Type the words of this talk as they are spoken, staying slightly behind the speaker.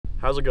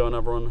How's it going,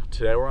 everyone?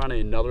 Today we're on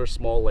another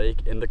small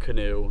lake in the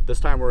Canoe.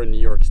 This time we're in New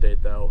York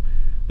State though.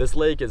 This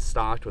lake is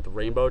stocked with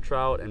rainbow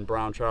trout and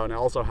brown trout, and it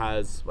also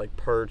has like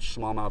perch,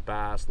 smallmouth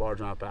bass,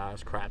 largemouth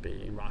bass,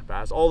 crappie, and rock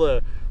bass, all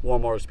the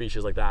warm water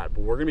species like that.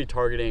 But we're gonna be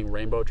targeting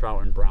rainbow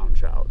trout and brown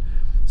trout.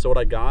 So what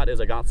I got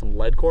is I got some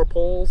lead core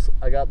poles.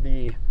 I got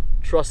the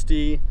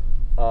trusty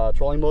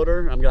trolling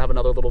motor. I'm gonna have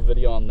another little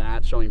video on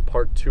that showing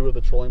part 2 of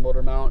the trolling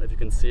motor mount. If you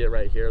can see it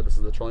right here, this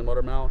is the trolling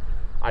motor mount.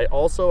 I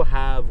also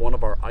have one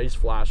of our ice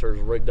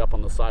flashers rigged up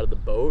on the side of the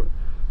boat.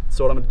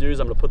 So what I'm gonna do is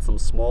I'm gonna put some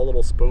small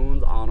little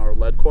spoons on our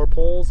lead core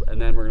poles, and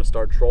then we're gonna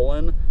start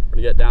trolling. We're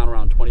gonna get down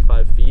around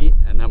 25 feet,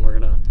 and then we're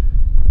gonna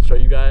show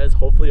you guys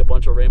hopefully a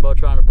bunch of rainbow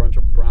trout and a bunch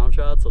of brown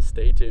trout, so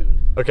stay tuned.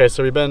 Okay,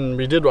 so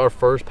we did our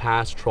first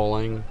pass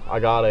trolling. I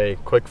got a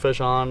quick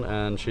fish on,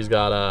 and she's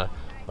got a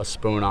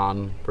spoon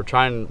on.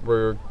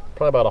 We're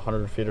probably about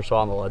 100 feet or so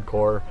on the lead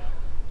core,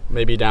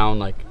 maybe down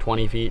like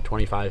 20 feet,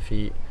 25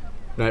 feet.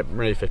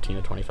 Maybe 15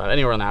 to 25,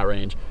 anywhere in that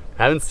range.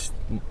 Haven't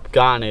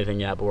gotten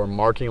anything yet, but we're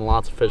marking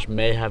lots of fish.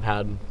 May have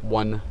had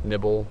one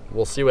nibble.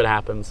 We'll see what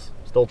happens.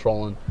 Still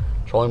trolling.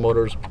 Trolling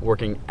motor's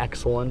working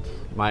excellent.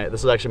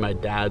 This is actually my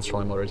dad's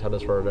trolling motor. He's had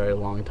this for a very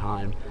long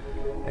time,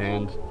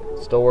 and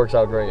still works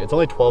out great. It's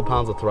only 12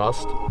 pounds of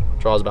thrust,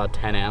 draws about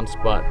 10 amps,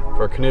 but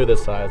for a canoe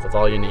this size, that's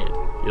all you need.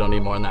 You don't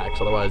need more than that,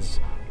 because otherwise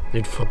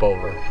you'd flip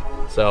over.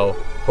 So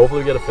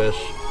hopefully we get a fish.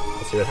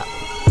 Let's see what happens.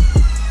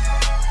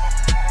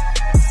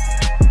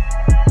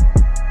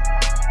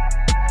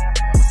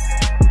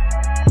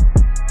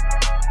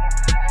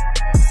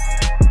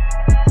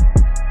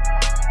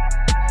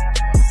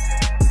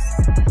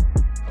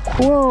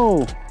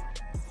 Whoa!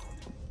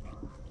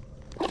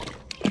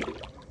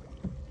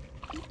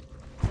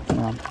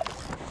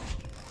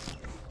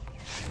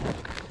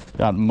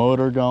 Got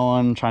motor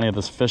going, trying to get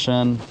this fish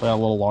in. Got a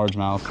little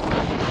largemouth.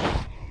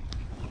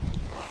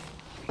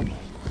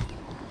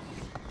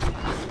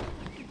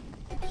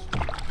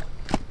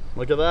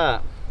 Look at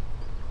that.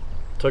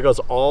 Took us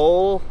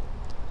all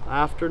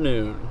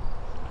afternoon.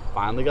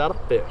 Finally got a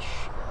fish.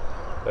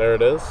 There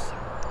it is.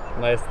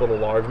 Nice little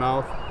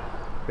largemouth.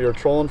 We were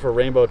trolling for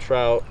rainbow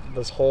trout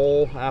this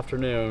whole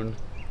afternoon.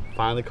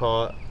 Finally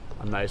caught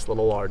a nice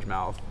little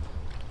largemouth.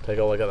 Take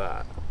a look at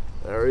that.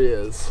 There he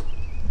is.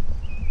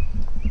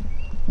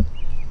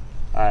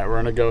 All right, we're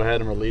gonna go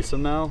ahead and release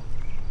him now.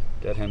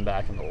 Get him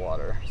back in the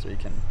water so he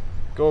can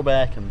go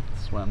back and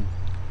swim.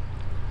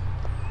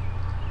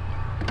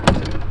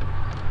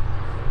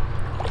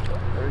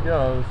 There he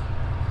goes.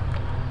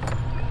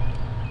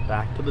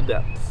 Back to the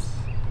depths.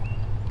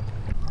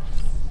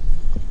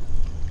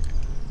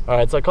 All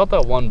right, so I caught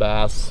that one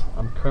bass.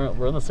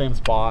 We're in the same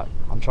spot.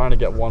 I'm trying to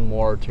get one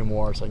more or two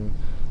more so I can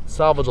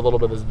salvage a little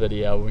bit of this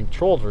video. We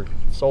trolled for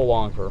so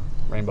long for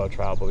rainbow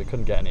trout, but we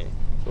couldn't get any.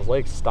 So this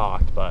lake's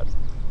stocked, but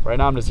right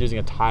now I'm just using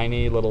a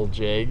tiny little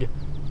jig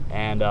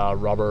and a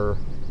rubber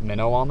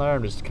minnow on there.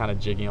 I'm just kind of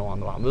jigging along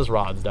the bottom. This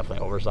rod's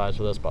definitely oversized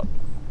for this, but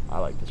I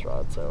like this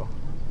rod, so.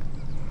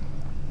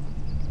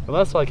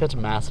 Unless I catch a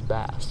massive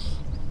bass.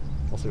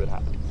 We'll see what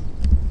happens.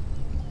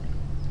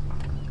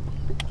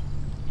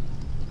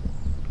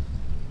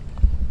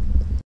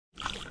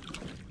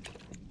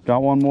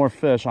 Got one more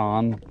fish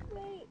on.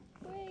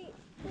 Wait.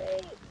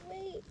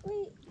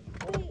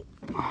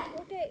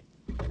 Okay.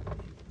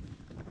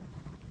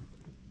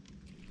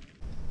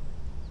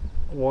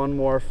 One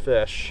more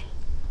fish.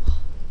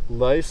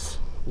 Nice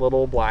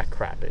little black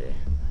crappie.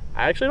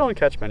 I actually don't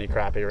catch many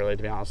crappie, really,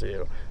 to be honest with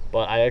you.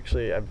 But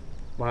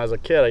when I was a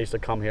kid, I used to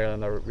come here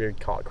and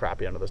we'd caught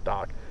crappie under this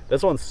dock.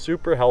 This one's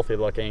super healthy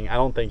looking. I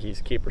don't think he's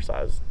keeper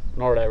size,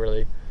 nor would I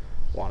really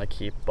want to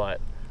keep,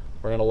 but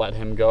we're gonna let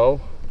him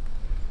go.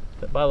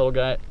 Bye, little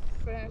guy.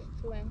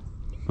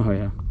 Oh,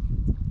 yeah.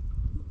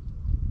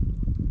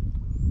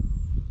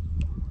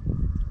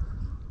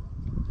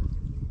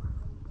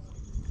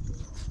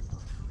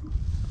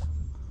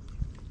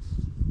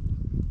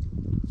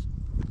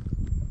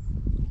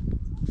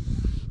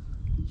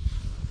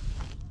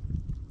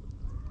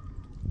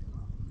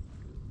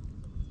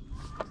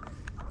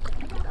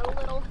 A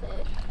little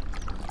fish.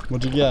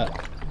 What'd you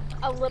get?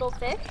 A little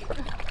fish?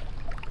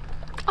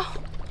 Oh.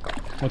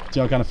 Do you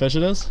know what kind of fish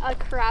it is? A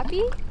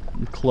crappie?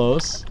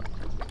 Close.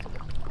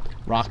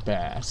 Rock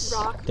bass.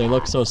 Rock They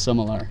look so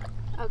similar.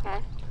 Okay.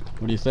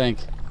 What do you think?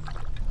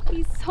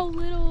 He's so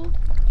little.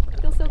 I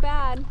feel so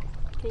bad.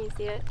 Can you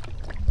see it?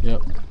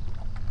 Yep.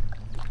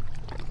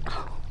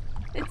 Oh,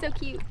 it's so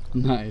cute.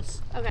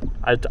 Nice. Okay.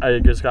 I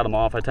just got him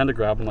off. I tend to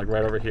grab him like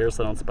right over here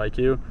so they don't spike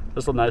you.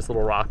 Just a nice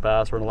little rock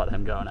bass. We're gonna let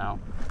him go now.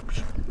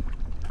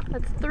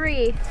 That's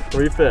 3.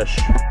 3 fish.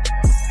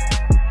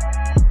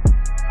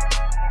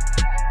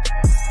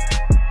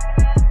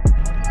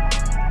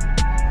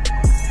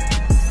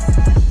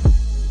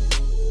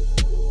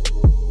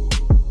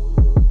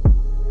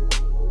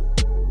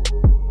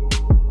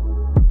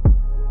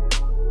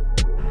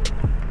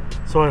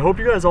 So I hope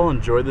you guys all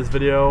enjoyed this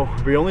video.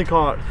 We only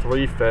caught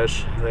 3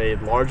 fish, a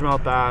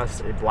largemouth bass,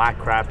 a black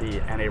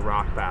crappie, and a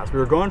rock bass. We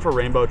were going for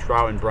rainbow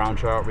trout and brown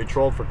trout. We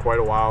trolled for quite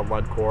a while,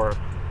 lead core,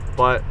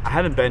 but I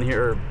haven't been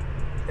here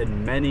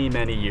in many,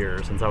 many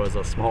years since I was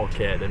a small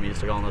kid and we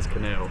used to go on this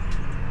canoe.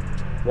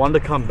 Wanted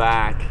to come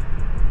back.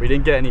 We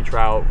didn't get any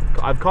trout.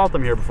 I've caught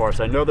them here before,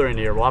 so I know they're in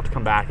here. We'll have to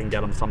come back and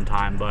get them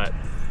sometime, but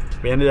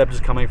we ended up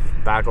just coming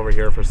back over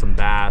here for some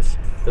bass.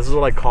 This is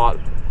what I caught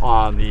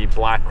on the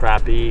black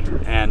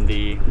crappie and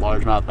the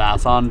largemouth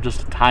bass on,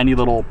 just a tiny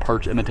little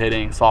perch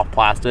imitating soft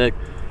plastic.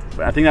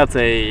 But I think that's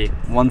a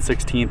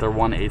 1/16 or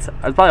 1/8. It's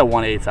probably a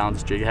 1/8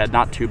 ounce jig head,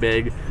 not too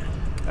big.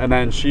 And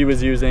then she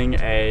was using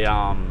a,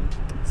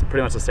 it's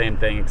pretty much the same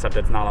thing, except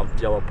it's not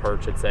a yellow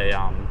perch. It's a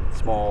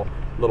small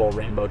little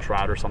rainbow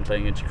trout or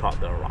something, and she caught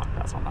the rock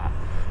bass on that.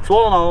 So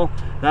all in all,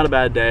 not a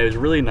bad day. It was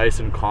really nice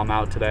and calm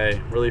out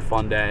today. Really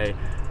fun day.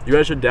 You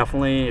guys should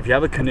definitely, if you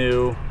have a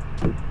canoe,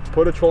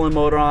 put a trolling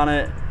motor on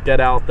it, get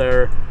out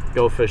there,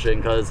 go fishing,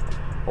 because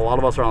a lot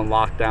of us are on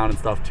lockdown and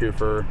stuff too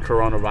for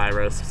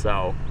coronavirus,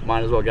 so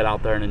might as well get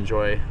out there and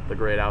enjoy the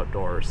great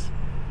outdoors.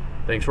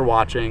 Thanks for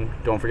watching.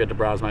 Don't forget to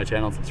browse my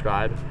channel and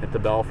subscribe. Hit the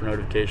bell for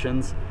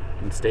notifications,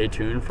 and stay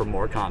tuned for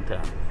more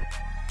content.